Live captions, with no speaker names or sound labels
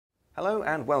Hello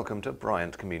and welcome to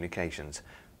Briant Communications.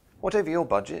 Whatever your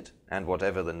budget and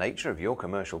whatever the nature of your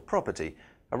commercial property,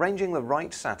 arranging the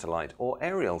right satellite or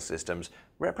aerial systems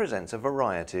represents a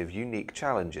variety of unique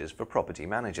challenges for property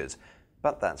managers.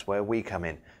 But that's where we come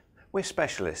in. We're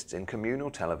specialists in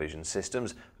communal television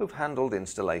systems who've handled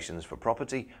installations for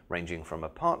property ranging from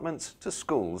apartments to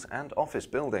schools and office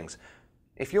buildings.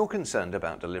 If you're concerned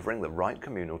about delivering the right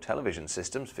communal television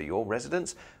systems for your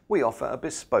residents, we offer a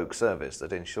bespoke service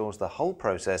that ensures the whole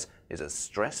process is as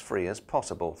stress-free as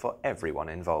possible for everyone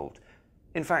involved.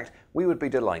 In fact, we would be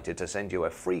delighted to send you a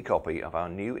free copy of our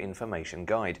new information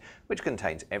guide, which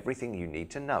contains everything you need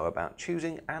to know about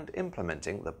choosing and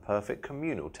implementing the perfect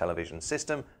communal television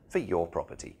system for your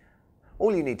property.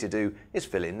 All you need to do is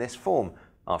fill in this form,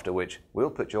 after which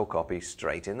we'll put your copy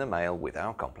straight in the mail with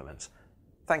our compliments.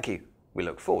 Thank you. We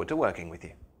look forward to working with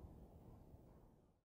you.